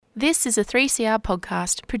This is a 3CR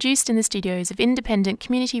podcast produced in the studios of independent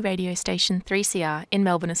community radio station 3CR in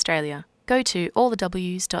Melbourne, Australia. Go to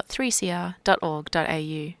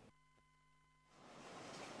allthews.3cr.org.au.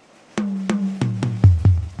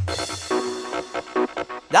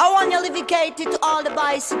 That one you dedicated to all the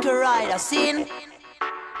bicycle riders, seen?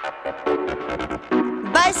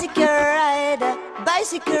 Bicycle rider,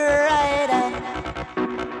 bicycle rider.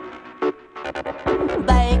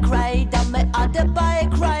 Bike rider, me other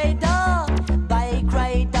bike rider. Bike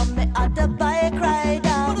rider, me other bike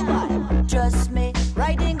rider. Trust me,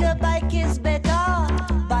 riding a bike is better.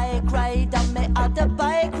 Bike rider, me other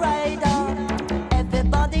bike rider.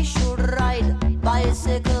 Everybody should ride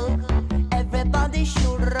bicycle. Everybody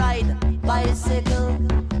should ride bicycle.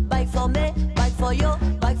 Bike for me, bike for you,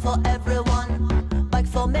 bike for everyone. Bike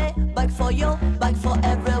for me, bike for you, bike for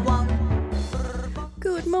everyone.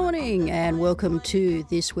 Good morning and welcome to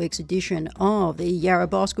this week's edition of the Yarra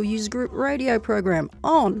Bicycle Users Group radio program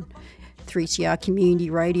on 3CR Community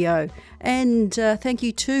Radio. And thank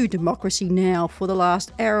you to Democracy Now! For the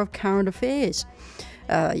last hour of current affairs.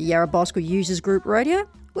 Yarra Bicycle Users Group Radio,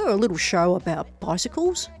 we're a little show about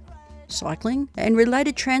bicycles, cycling and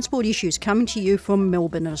related transport issues coming to you from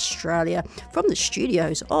Melbourne, Australia, from the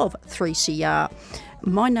studios of 3CR.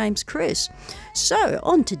 My name's Chris. So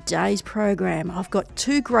on today's program, I've got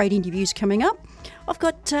two great interviews coming up. I've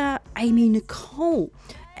got Amy Nicole,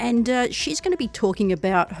 and she's going to be talking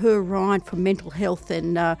about her ride for mental health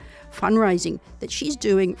and fundraising that she's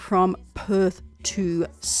doing from Perth to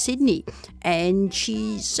Sydney. And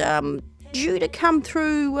she's due to come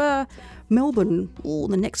through Melbourne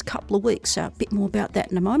the next couple of weeks. A bit more about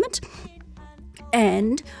that in a moment.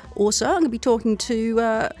 And also I'm going to be talking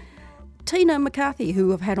to Tina McCarthy,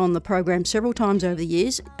 who I've had on the program several times over the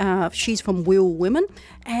years. She's from Wheel Women,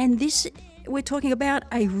 and we're talking about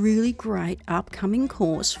a really great upcoming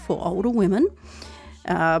course for older women,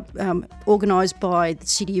 organised by the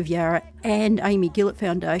City of Yarra and Amy Gillett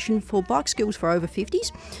Foundation for Bike Skills for Over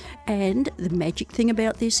 50s. And the magic thing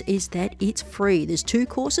about this is that it's free. There's two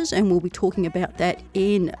courses, and we'll be talking about that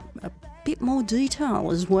in a bit more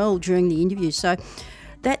detail as well during the interview. So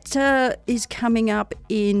that is coming up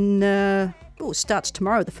starts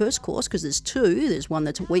tomorrow, the first course, because there's two. There's one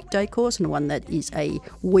that's a weekday course and one that is a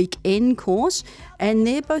weekend course. And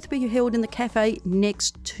they're both being held in the cafe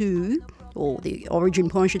next to, or the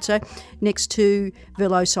origin point I should say, next to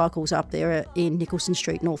Velo Cycles up there in Nicholson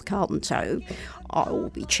Street, North Carlton. So I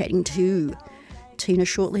will be chatting to Tina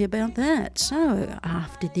shortly about that. So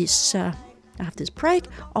after this break,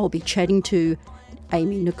 I'll be chatting to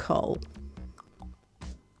Amy Nicole.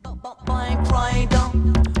 Bike rider,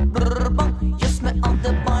 yes, me on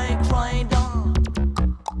the bike rider.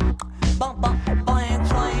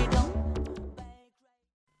 Bike rider.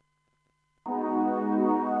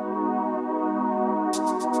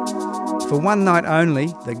 For one night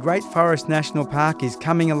only, the Great Forest National Park is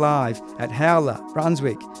coming alive at Howler,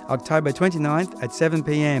 Brunswick, October 29th at 7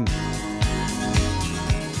 p.m.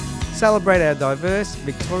 Celebrate our diverse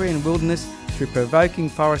Victorian wilderness through provoking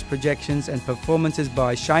forest projections and performances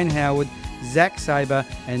by Shane Howard, Zach Sabre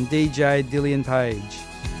and DJ Dillian Page.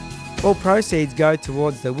 All proceeds go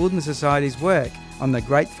towards the Wilderness Society's work on the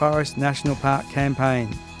Great Forest National Park campaign.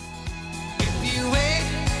 If you wait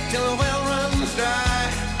till the well runs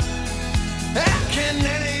dry, how can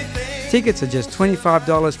anything... Tickets are just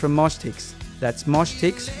 $25 from Moshtix. That's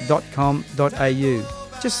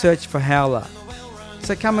moshtix.com.au. Just search for Howler.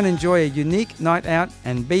 So come and enjoy a unique night out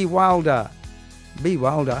and be wilder. Be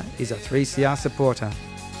Wilder is a 3CR supporter.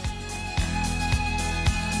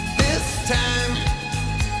 This time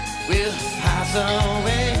will pass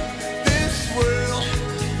away. This world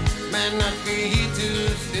might not be here to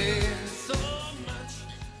stay so much.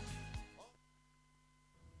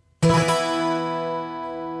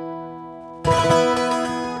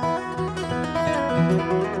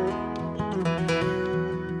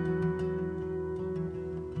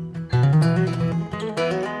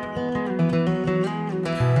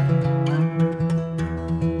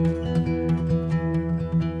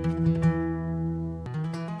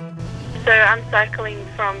 So I'm cycling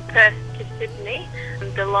from Perth to Sydney,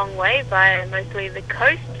 the long way by mostly the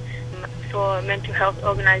coast, for mental health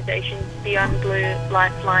organisations Beyond Blue,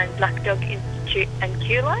 Lifeline, Black Dog Institute and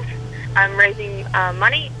Q-Life. I'm raising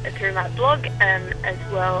money through my blog as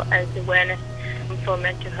well as awareness for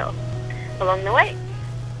mental health along the way.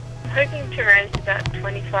 I'm hoping to raise about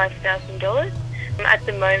 $25,000. At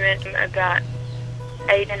the moment I'm about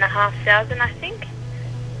 $8,500 I think.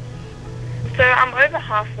 So I'm over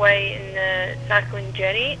halfway in the cycling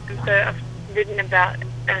journey, so I've ridden about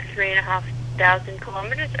 3,500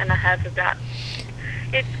 kilometres and I have about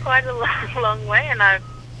It's quite a long way, and I've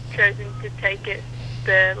chosen to take it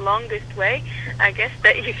the longest way, I guess,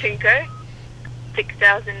 that you can go,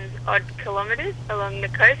 6,000 odd kilometres along the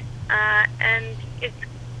coast, and it's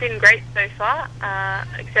been great so far,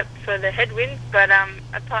 except for the headwinds, but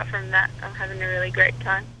apart from that, I'm having a really great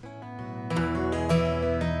time.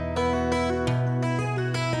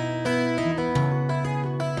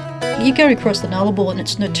 You go across the Nullarbor and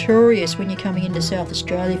it's notorious when you're coming into South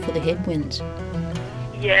Australia for the headwinds.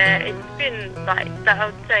 Yeah, it's been like, I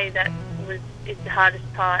would say that it's the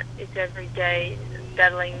hardest part, is every day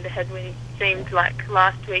battling the headwinds. It seems like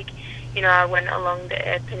last week, you know, I went along the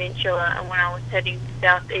Eyre Peninsula, and when I was heading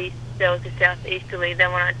southeast, there was a southeasterly.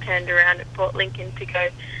 Then when I turned around at Port Lincoln to go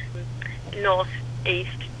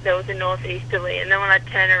northeast, there was a northeasterly. And then when I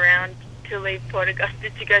turned around to leave Port Augusta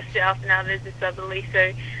to go south, now there's a southerly.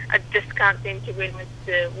 So I just can't seem to win with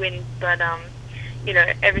the wind. But, you know,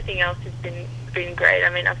 everything else has been great. I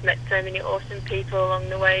mean, I've met so many awesome people along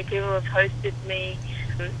the way. People have hosted me.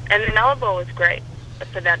 And the Nullarbor was great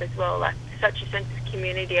for that as well. Like, such a sense of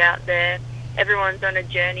community out there. Everyone's on a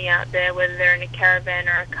journey out there, whether they're in a caravan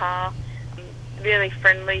or a car. Really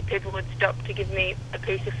friendly. People would stop to give me a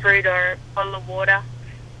piece of fruit or a bottle of water.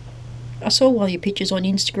 I saw one of your pictures on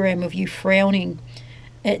Instagram of you frowning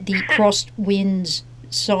at the crossed winds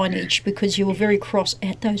signage because you were very cross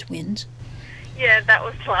at those winds. Yeah, that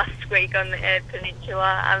was last week on the Eyre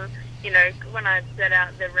Peninsula. You know, when I set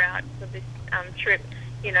out the route for this trip,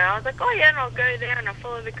 you know, I was like, oh yeah, and I'll go there and I'll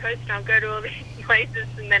follow the coast and I'll go to all these places,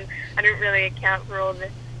 and then I didn't really account for all the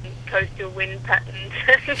coastal wind patterns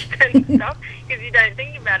and stuff, because you don't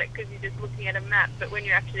think about it because you're just looking at a map, but when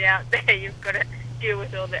you're actually out there, you've got to deal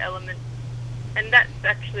with all the elements. And that's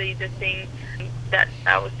actually the thing that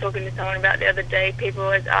I was talking to someone about the other day. People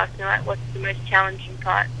always ask me, like, what's the most challenging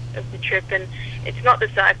part of the trip? And it's not the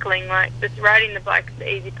cycling. Like, it's riding the bike is the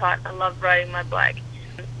easy part. I love riding my bike.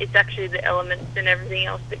 It's actually the elements and everything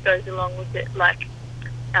else that goes along with it, like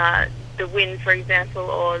the wind, for example,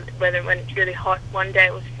 or when it's really hot. One day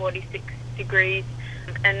it was 46 degrees.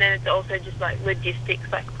 And then it's also just like logistics,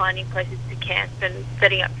 like finding places to camp and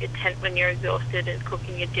setting up your tent when you're exhausted and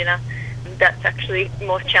cooking your dinner. That's actually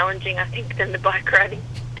more challenging, I think, than the bike riding.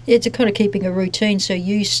 It's a kind of keeping a routine, so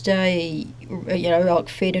you stay, you know, like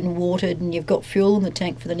fed and watered, and you've got fuel in the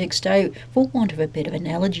tank for the next day, for want of a better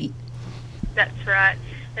analogy. That's right.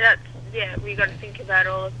 We got to think about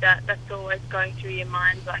all of that. That's always going through your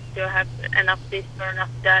mind, like, do I have enough this or enough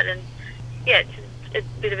that? And yeah, it's a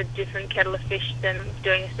bit of a different kettle of fish than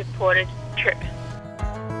doing a supported trip.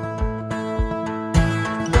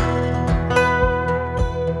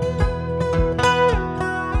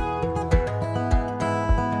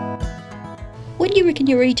 When do you reckon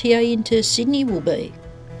your ETA into Sydney will be?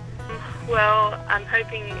 Well, I'm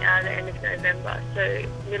hoping the end of November. So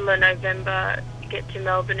middle of November, get to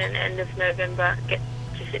Melbourne, and end of November, get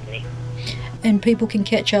to Sydney. And people can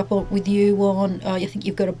catch up with you on, I think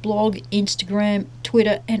you've got a blog, Instagram,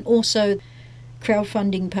 Twitter, and also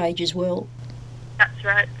crowdfunding page as well. That's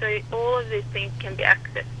right. So all of these things can be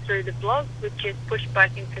accessed through the blog, which is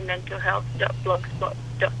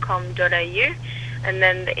pushbikingformentalhealth.blogspot.com.au, and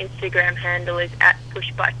then the Instagram handle is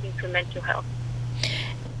 @pushbikingformentalhealth.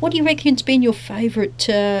 What do you reckon's been your favourite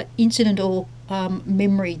incident or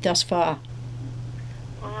memory thus far?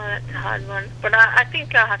 Oh, that's a hard one. But I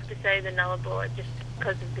think I'll have to say the Nullarbor, just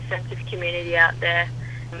because of the sense of community out there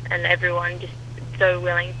and everyone just so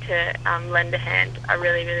willing to lend a hand. I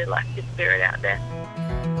really, really like the spirit out there.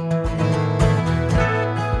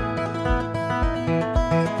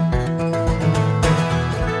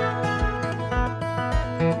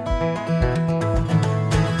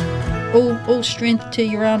 All strength to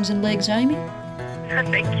your arms and legs, Amy.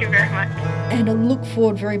 Thank you very much. And I look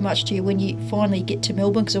forward very much to you when you finally get to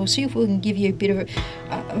Melbourne, because we'll see if we can give you a bit of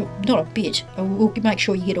not a bit, we'll make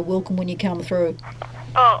sure you get a welcome when you come through.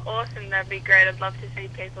 Oh, awesome. That'd be great. I'd love to see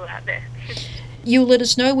people out there. You'll let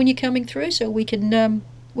us know when you're coming through so we can,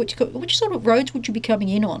 which sort of roads would you be coming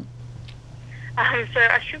in on? So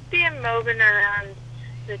I should be in Melbourne around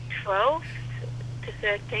the 12th to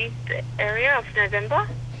 13th area of November.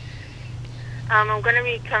 I'm going to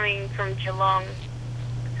be coming from Geelong,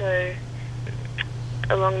 so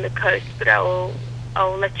along the coast, but I'll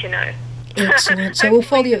let you know. Excellent. So we'll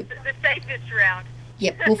follow you. The safest route.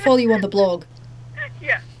 Yep, we'll follow you on the blog.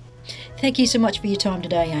 Yeah. Thank you so much for your time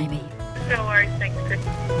today, Amy. No worries. Thanks, Chris.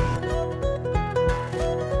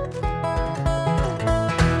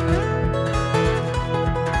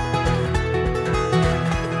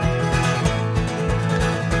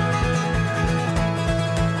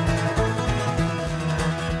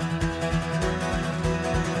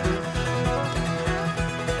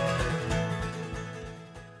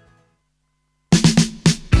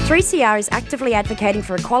 3CR is actively advocating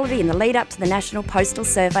for equality in the lead up to the National Postal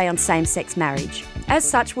Survey on same-sex marriage. As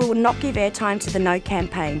such, we will not give airtime to the No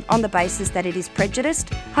campaign on the basis that it is prejudiced,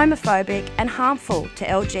 homophobic and harmful to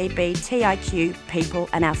LGBTIQ people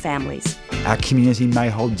and our families. Our community may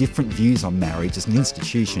hold different views on marriage as an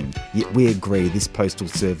institution, yet we agree this postal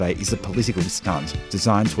survey is a political stunt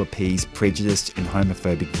designed to appease prejudiced and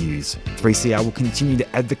homophobic views. 3CR will continue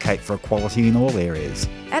to advocate for equality in all areas.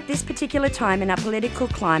 At this particular time in our political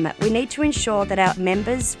climate, we need to ensure that our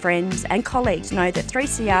members, friends and colleagues know that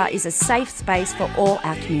 3CR is a safe space for all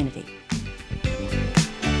our community.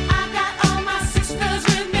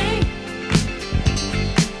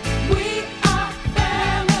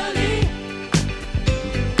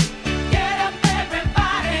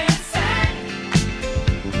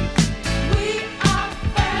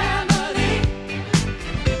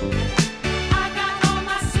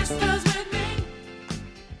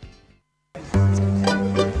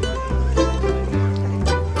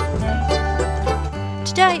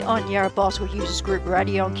 Today on Yarra Boswell Users Group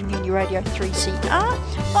Radio on Community Radio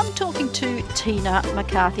 3CR, I'm talking to Tina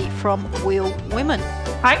McCarthy from Wheel Women.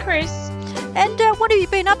 Hi, Chris. And what have you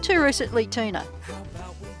been up to recently, Tina?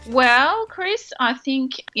 Well, Chris, I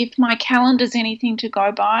think if my calendar's anything to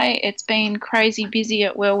go by, it's been crazy busy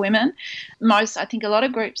at Wheel Women. I think a lot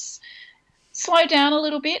of groups slow down a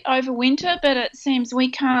little bit over winter, but it seems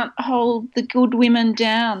we can't hold the good women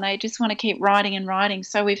down. They just want to keep riding and riding.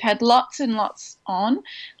 So we've had lots and lots on,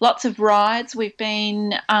 lots of rides. We've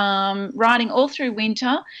been riding all through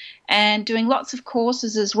winter and doing lots of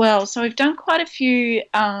courses as well. So we've done quite a few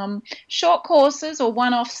short courses or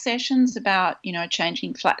one-off sessions about,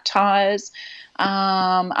 changing flat tyres,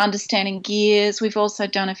 understanding gears. We've also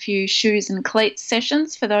done a few shoes and cleats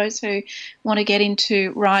sessions for those who want to get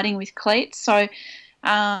into riding with cleats. So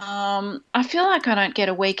I feel like I don't get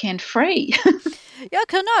a weekend free. Yeah,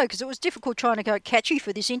 I know, because it was difficult trying to go catch you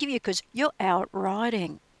for this interview because you're out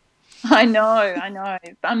riding. I know.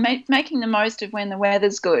 I'm making the most of when the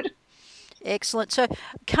weather's good. Excellent. So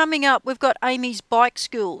coming up, we've got Amy's Bike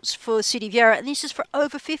Schools for the City of Yarra, and this is for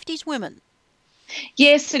over 50s women.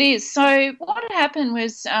 Yes, it is. So what had happened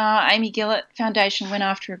was Amy Gillett Foundation went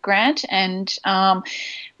after a grant, and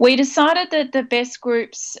we decided that the best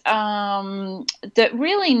groups that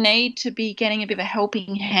really need to be getting a bit of a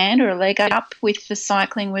helping hand or a leg up with the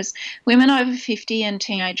cycling was women over 50 and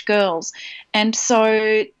teenage girls. And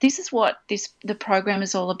so this is what the program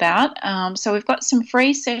is all about. So we've got some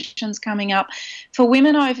free sessions coming up for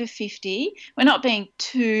women over 50. We're not being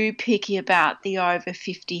too picky about the over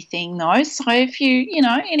 50 thing, though. So if you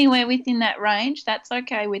anywhere within that range, that's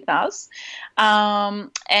okay with us.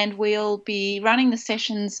 And we'll be running the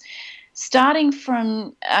sessions starting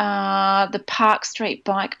from the Park Street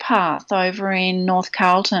bike path over in North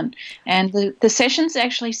Carlton. And the sessions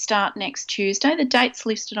actually start next Tuesday. The dates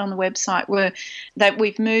listed on the website were that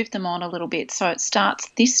we've moved them on a little bit. So it starts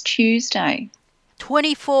this Tuesday.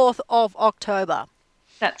 24th of October.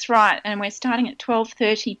 That's right. And we're starting at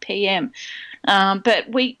 12:30 p.m. But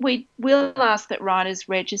we will ask that riders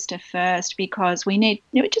register first because we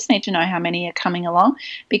just need to know how many are coming along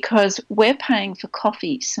because we're paying for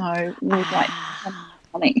coffee, so we'd like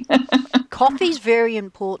money. Coffee's very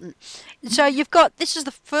important. So this is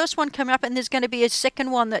the first one coming up, and there's going to be a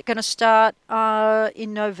second one that's going to start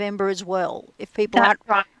in November as well. If people aren't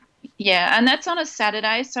right. Yeah, and that's on a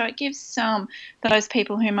Saturday, so it gives those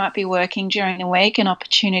people who might be working during the week an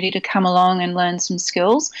opportunity to come along and learn some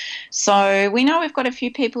skills. So we know we've got a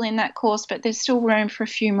few people in that course, but there's still room for a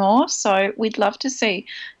few more, so we'd love to see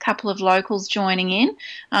a couple of locals joining in.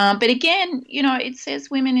 But again, it says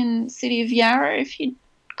women in the City of Yarra. If you're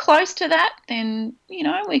close to that, then,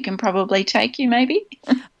 we can probably take you maybe.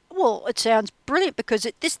 Well, it sounds brilliant because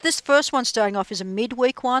this first one starting off is a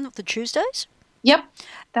midweek one of the Tuesdays. Yep.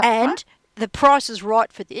 And right. The price is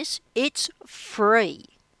right for this. It's free.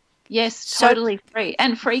 Yes, totally free.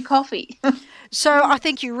 And free coffee. So I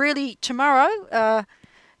think you really, tomorrow,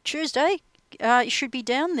 Tuesday, you should be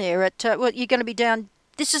down there at, you're going to be down,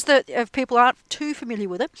 this is if people aren't too familiar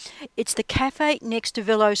with it, it's the cafe next to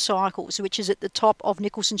Velo Cycles, which is at the top of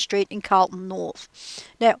Nicholson Street in Carlton North.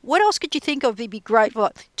 Now, what else could you think of? It'd be great for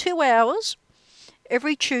 2 hours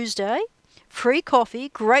every Tuesday. Free coffee,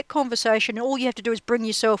 great conversation, and all you have to do is bring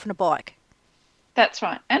yourself and a bike. That's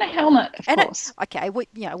right, and a helmet, of course. Okay, we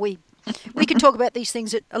can talk about these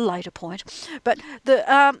things at a later point. But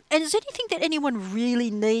and is there anything that anyone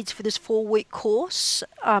really needs for this 4-week course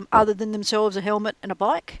other than themselves, a helmet and a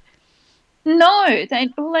bike? No,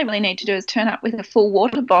 all they really need to do is turn up with a full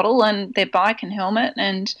water bottle and their bike and helmet,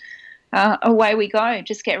 and away we go.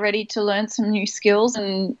 Just get ready to learn some new skills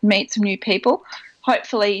and meet some new people.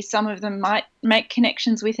 hopefully some of them might make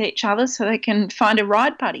connections with each other so they can find a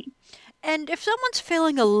ride buddy. And if someone's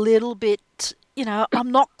feeling a little bit,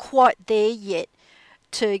 I'm not quite there yet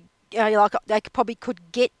to, like they probably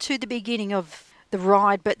could get to the beginning of the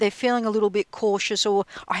ride, but they're feeling a little bit cautious, or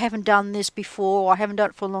I haven't done this before, or I haven't done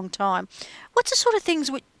it for a long time. What's the sort of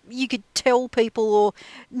things you could tell people, or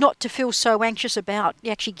not to feel so anxious about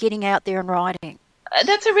actually getting out there and riding?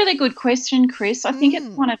 That's a really good question, Chris. I think it's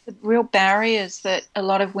one of the real barriers that a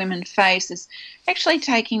lot of women face is actually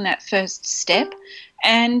taking that first step.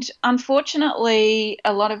 And unfortunately,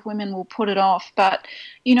 a lot of women will put it off. But,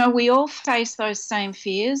 we all face those same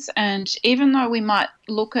fears. And even though we might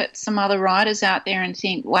look at some other riders out there and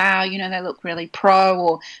think, wow, they look really pro,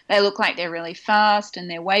 or they look like they're really fast and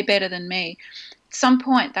they're way better than me, at some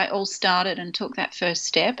point they all started and took that first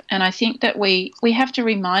step. And I think that we have to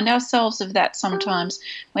remind ourselves of that sometimes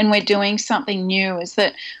when we're doing something new, is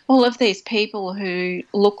that all of these people who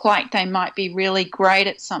look like they might be really great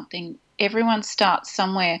at something, everyone starts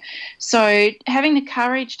somewhere. So having the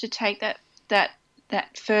courage to take that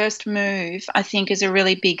first move, I think, is a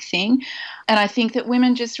really big thing. And I think that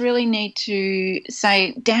women just really need to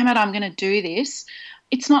say, damn it, I'm going to do this.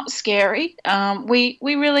 It's not scary. We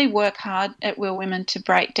really work hard at We're Women to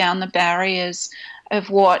break down the barriers of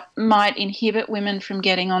what might inhibit women from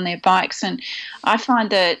getting on their bikes. And I find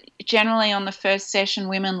that generally on the first session,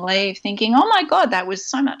 women leave thinking, oh my God, that was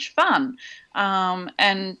so much fun. And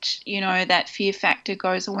that fear factor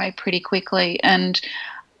goes away pretty quickly. And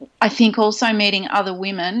I think also meeting other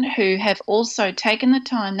women who have also taken the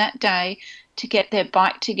time that day to get their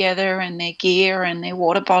bike together and their gear and their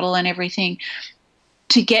water bottle and everything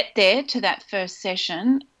to get there to that first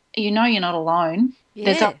session, you're not alone. Yeah.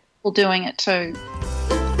 There's other people doing it too.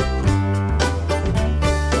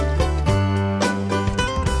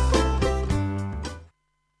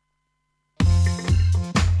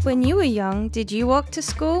 When you were young, did you walk to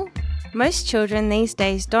school? Most children these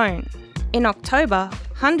days don't. In October,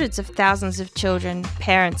 hundreds of thousands of children,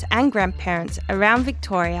 parents and grandparents around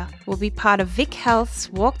Victoria will be part of Vic Health's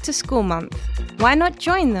Walk to School Month. Why not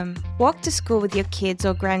join them? Walk to school with your kids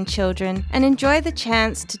or grandchildren and enjoy the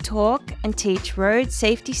chance to talk and teach road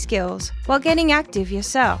safety skills while getting active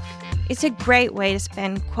yourself. It's a great way to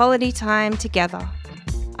spend quality time together.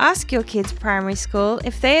 Ask your kids' primary school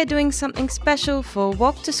if they are doing something special for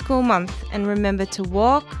Walk to School Month, and remember to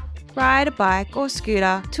walk, ride a bike or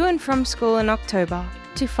scooter to and from school in October.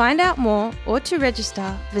 To find out more or to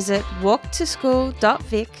register, visit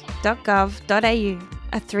walktoschool.vic.gov.au,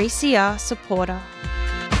 a 3CR supporter.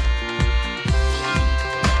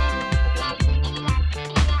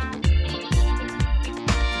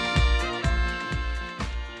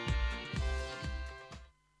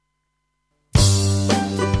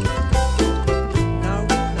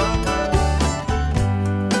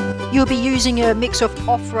 You'll be using a mix of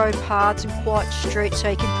off-road paths and quiet streets so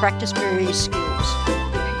you can practice various skills.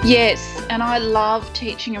 Yes, and I love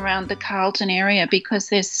teaching around the Carlton area because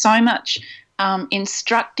there's so much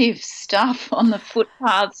instructive stuff on the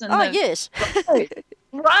footpaths. And yes.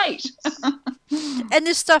 Right. And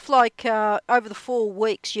there's stuff like over the 4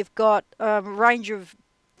 weeks you've got a range of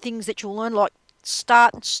things that you'll learn, like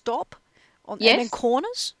start and stop and then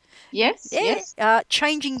corners. Yes, yes.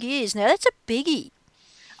 Changing gears. Now, that's a biggie.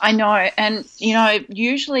 I know, and,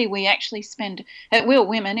 usually we actually spend, at We're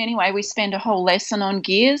Women anyway, we spend a whole lesson on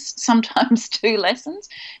gears, sometimes 2 lessons,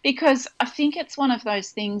 because I think it's one of those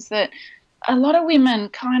things that a lot of women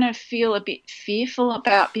kind of feel a bit fearful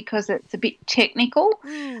about because it's a bit technical.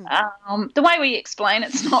 The way we explain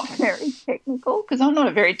it's not very technical because I'm not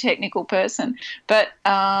a very technical person, but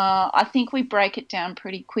I think we break it down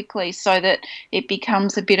pretty quickly so that it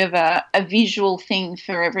becomes a bit of a visual thing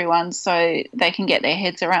for everyone so they can get their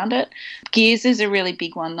heads around it. Gears is a really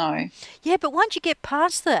big one though. Yeah, but once you get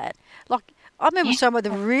past that, like I remember some of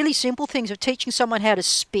the really simple things of teaching someone how to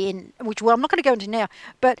spin, which, well, I'm not going to go into now,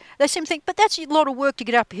 but they seem to think, but that's a lot of work to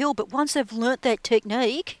get uphill. But once they've learnt that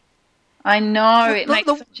technique... I know, it makes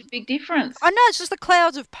such a big difference. I know, it's just the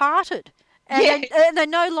clouds have parted. And, they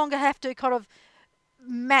no longer have to kind of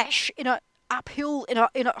mash uphill in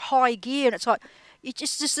a high gear. And it's like,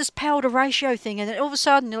 it's just this power to ratio thing. And then all of a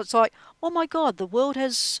sudden it's like, oh my God, the world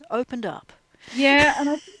has opened up. Yeah, and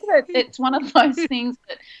I think that it's one of those things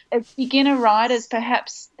that as beginner riders,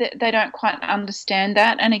 perhaps they don't quite understand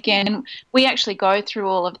that. And again, we actually go through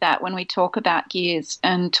all of that when we talk about gears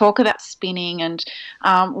and talk about spinning and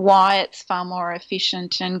why it's far more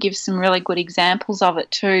efficient, and give some really good examples of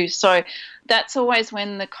it too. So that's always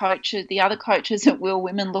when the other coaches at Wheel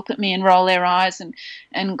Women look at me and roll their eyes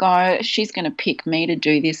and go, she's going to pick me to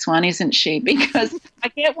do this one, isn't she? Because I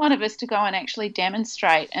get one of us to go and actually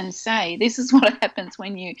demonstrate and say, this is what happens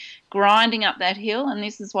when you're grinding up that hill, and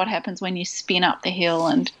this is what happens when you spin up the hill.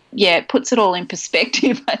 And yeah, it puts it all in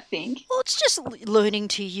perspective, I think. Well, it's just learning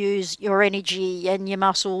to use your energy and your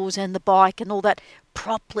muscles and the bike and all that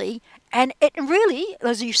properly. And it really,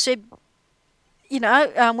 as you said,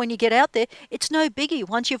 when you get out there, it's no biggie.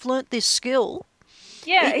 Once you've learnt this skill,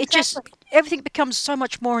 it just, everything becomes so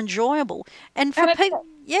much more enjoyable. And for people,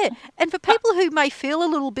 and for people who may feel a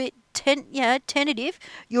little bit tentative,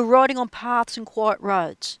 you're riding on paths and quiet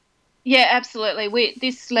roads. Yeah, absolutely.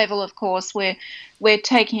 This level, of course, we're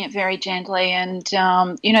taking it very gently, and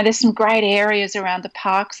there's some great areas around the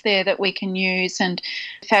parks there that we can use, and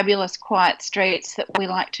fabulous quiet streets that we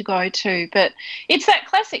like to go to. But it's that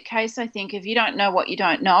classic case, I think, of you don't know what you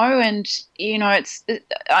don't know, and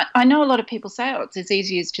I know a lot of people say, it's as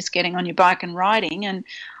easy as just getting on your bike and riding, and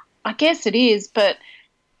I guess it is, but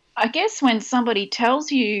I guess when somebody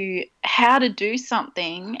tells you how to do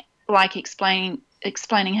something, like explaining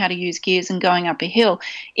how to use gears and going up a hill,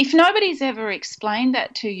 if nobody's ever explained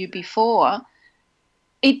that to you before,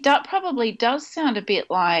 it probably does sound a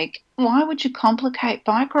bit like, why would you complicate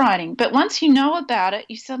bike riding? But once you know about it,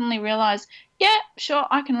 you suddenly realise, yeah, sure,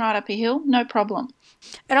 I can ride up a hill, no problem.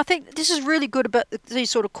 And I think this is really good about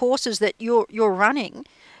these sort of courses that you're running,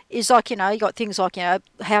 is like, you got things like,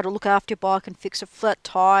 how to look after your bike and fix a flat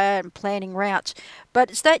tyre and planning routes. But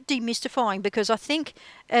it's that demystifying, because I think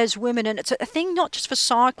as women, and it's a thing not just for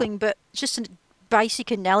cycling, but just a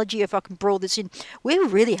basic analogy, if I can draw this in, we're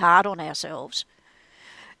really hard on ourselves.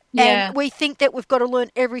 Yeah. And we think that we've got to learn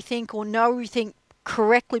everything or know everything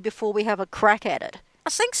correctly before we have a crack at it. I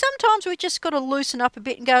think sometimes we just got to loosen up a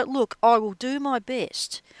bit and go, look, I will do my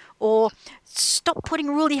best. Or stop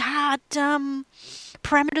putting really hard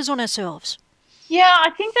parameters on ourselves. Yeah, I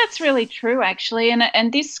think that's really true, actually.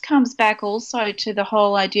 And this comes back also to the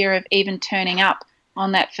whole idea of even turning up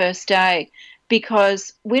on that first day,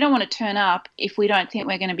 because we don't want to turn up if we don't think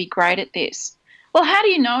we're going to be great at this. Well, how do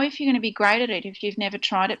you know if you're going to be great at it if you've never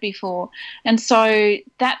tried it before? And so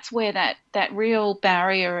that's where that real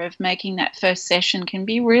barrier of making that first session can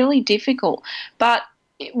be really difficult. But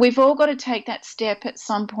we've all got to take that step at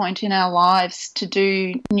some point in our lives to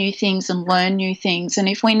do new things and learn new things. And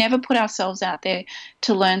if we never put ourselves out there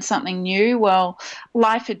to learn something new, well,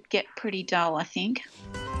 life would get pretty dull, I think.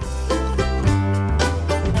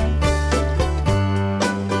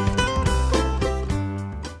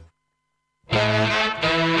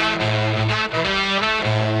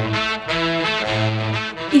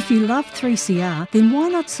 If you love 3CR, then why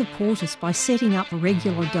not support us by setting up a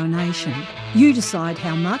regular donation? You decide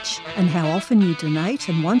how much and how often you donate,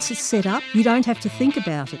 and once it's set up, you don't have to think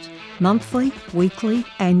about it. Monthly, weekly,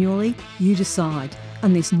 annually, you decide,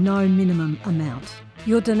 and there's no minimum amount.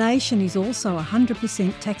 Your donation is also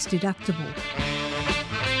 100% tax deductible,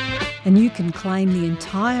 and you can claim the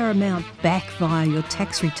entire amount back via your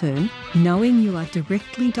tax return, knowing you are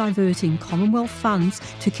directly diverting Commonwealth funds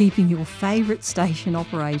to keeping your favourite station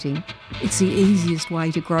operating. It's the easiest way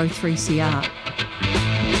to grow 3CR.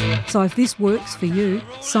 So if this works for you,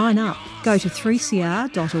 sign up. Go to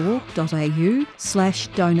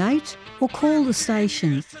 3cr.org.au/donate or call the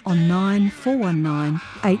station on 9419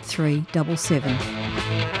 8377.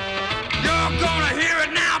 You're gonna hear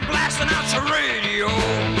it now, blasting out the radio.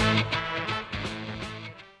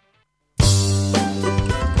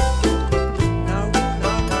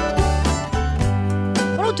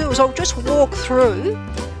 I'll just walk through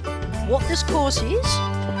what this course is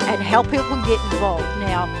and how people can get involved.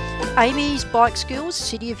 Now, Amy's Bike Skills,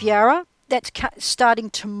 City of Yarra, that's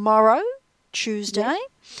starting tomorrow, Tuesday,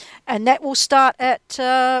 and that will start at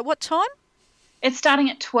what time? It's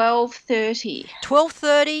starting at 12:30.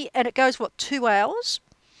 12:30, and it goes, 2 hours?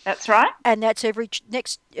 That's right. And that's every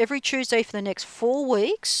Tuesday for the next 4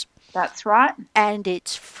 weeks. That's right. And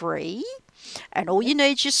it's free, and all you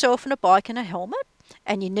need is yourself and a bike and a helmet.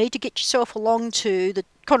 And you need to get yourself along to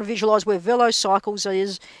kind of visualise where Velo Cycles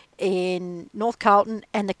is in North Carlton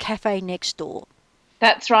and the cafe next door.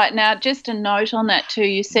 That's right. Now, just a note on that too.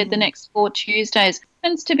 You said the next 4 Tuesdays.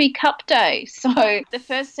 happens to be Cup Day. So the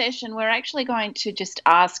first session, we're actually going to just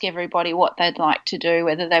ask everybody what they'd like to do,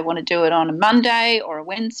 whether they want to do it on a Monday or a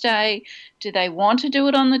Wednesday. Do they want to do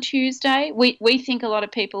it on the Tuesday? We think a lot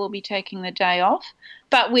of people will be taking the day off,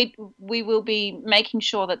 but we will be making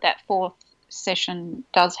sure that fourth session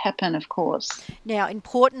does happen, of course. Now,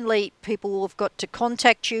 importantly, people have got to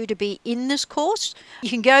contact you to be in this course. You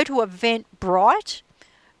can go to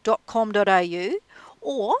eventbrite.com.au,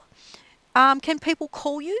 or can people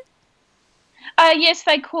call you? Yes,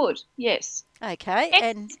 they could, yes.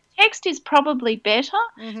 Okay. Text is probably better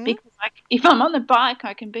because if I'm on the bike,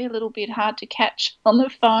 I can be a little bit hard to catch on the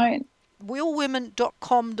phone.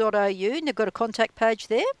 willwomen.com.au, and they've got a contact page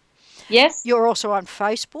there. Yes. You're also on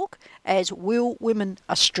Facebook as Will Women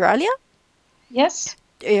Australia. Yes.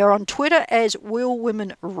 You're on Twitter as Will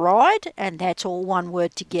Women Ride, and that's all one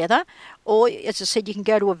word together. Or, as I said, you can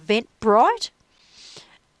go to Eventbrite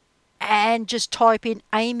and just type in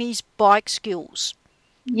Amy's Bike Skills.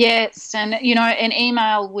 Yes, and, an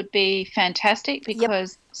email would be fantastic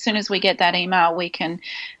because as soon as we get that email, we can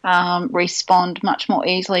respond much more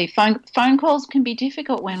easily. Phone calls can be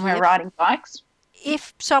difficult when we're riding bikes.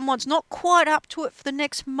 If someone's not quite up to it for the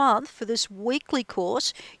next month for this weekly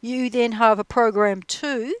course, you then have a program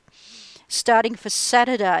 2 starting for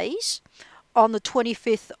Saturdays on the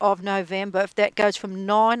 25th of November. That goes from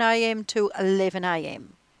 9 a.m. to 11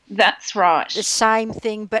 a.m. That's right. The same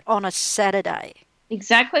thing, but on a Saturday.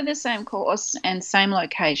 Exactly the same course and same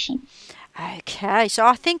location. Okay, so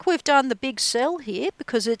I think we've done the big sell here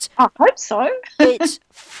because it's... I hope so. It's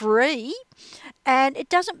free, and it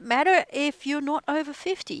doesn't matter if you're not over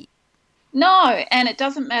 50. No, and it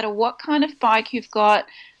doesn't matter what kind of bike you've got.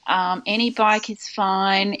 Any bike is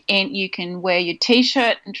fine, and you can wear your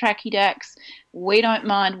T-shirt and tracky dacks. We don't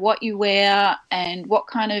mind what you wear and what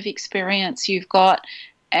kind of experience you've got.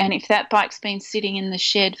 And if that bike's been sitting in the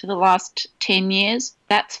shed for the last 10 years,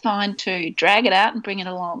 that's fine too. Drag it out and bring it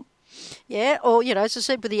along. Yeah, or, as I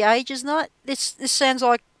said, with the ages night, this sounds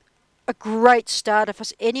like a great starter for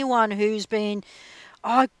anyone who's been,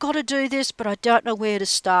 I've got to do this, but I don't know where to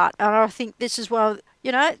start. And I think this is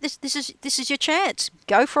this is your chance.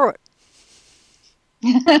 Go for it.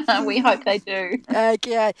 We hope they do.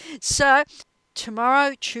 Okay, so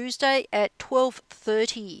tomorrow, Tuesday at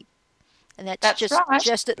 12:30. And that's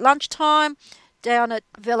just at lunchtime down at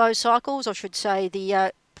Velocycles, I should say,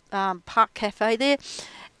 the Park Cafe there.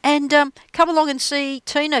 And come along and see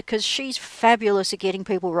Tina because she's fabulous at getting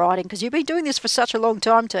people riding because you've been doing this for such a long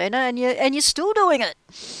time, Tina, and you're still doing it.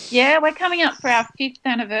 Yeah, we're coming up for our 5th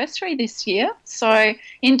anniversary this year, so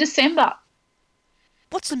in December.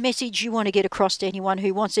 What's the message you want to get across to anyone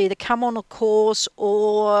who wants to either come on a course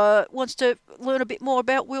or wants to learn a bit more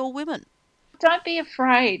about Will Women? Don't be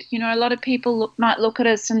afraid. A lot of people might look at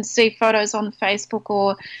us and see photos on Facebook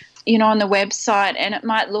or, on the website, and it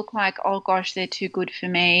might look like, oh, gosh, they're too good for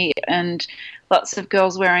me, and lots of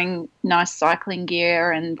girls wearing nice cycling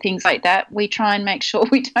gear and things like that. We try and make sure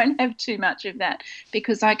we don't have too much of that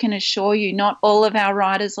because I can assure you not all of our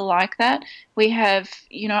riders are like that. We have,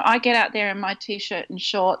 I get out there in my T-shirt and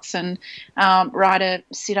shorts and ride a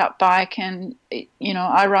sit-up bike and,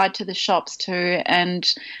 I ride to the shops too,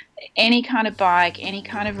 and any kind of bike, any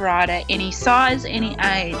kind of rider, any size, any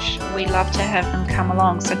age, we love to have them come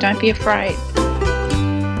along, so don't be afraid.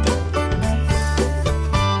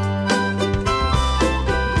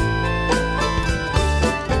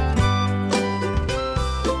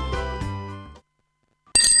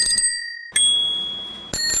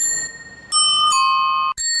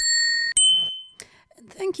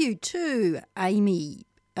 Thank you to Amy,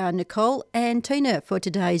 Nicole and Tina for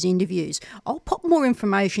today's interviews. I'll pop more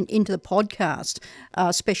information into the podcast,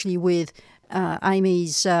 especially with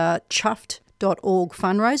Amy's chuffed.org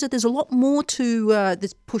fundraiser. There's a lot more to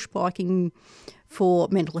this push biking for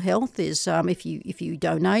mental health. There's if you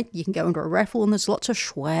donate, you can go into a raffle, and there's lots of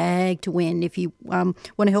swag to win if you want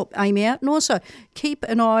to help Amy out. And also keep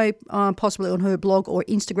an eye possibly on her blog or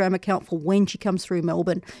Instagram account for when she comes through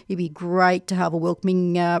Melbourne. It'd be great to have a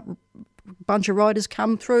welcoming bunch of riders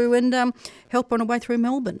come through and help her on her way through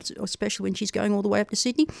Melbourne, especially when she's going all the way up to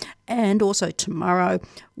Sydney. And also tomorrow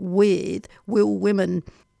with Will Women,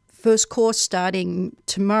 first course starting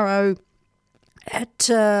tomorrow at,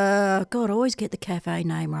 I always get the cafe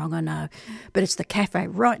name wrong, I know, but it's the cafe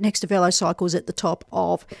right next to Velocycles at the top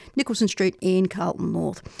of Nicholson Street in Carlton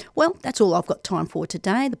North. Well, that's all I've got time for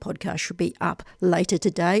today. The podcast should be up later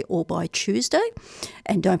today or by Tuesday.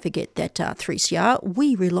 And don't forget that 3CR,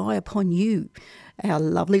 we rely upon you, our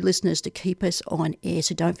lovely listeners, to keep us on air.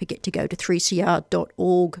 So don't forget to go to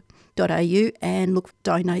 3cr.org and look for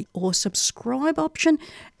donate or subscribe option.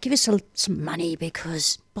 Give us some money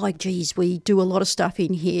because, by geez, we do a lot of stuff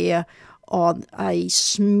in here on a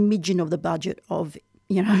smidgen of the budget of,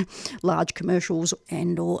 large commercials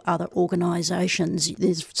and or other organisations.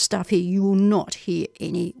 There's stuff here you will not hear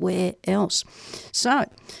anywhere else. So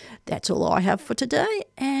that's all I have for today,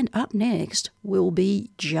 and up next will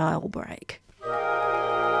be Jailbreak.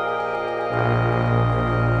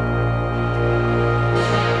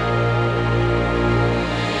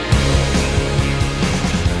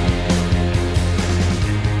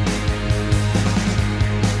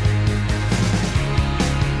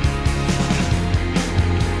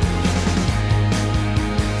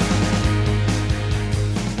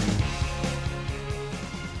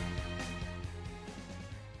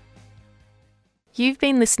 You've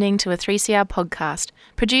been listening to a 3CR podcast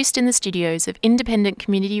produced in the studios of independent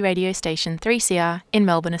community radio station 3CR in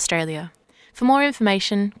Melbourne, Australia. For more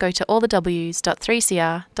information, go to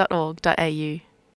allthews.3cr.org.au.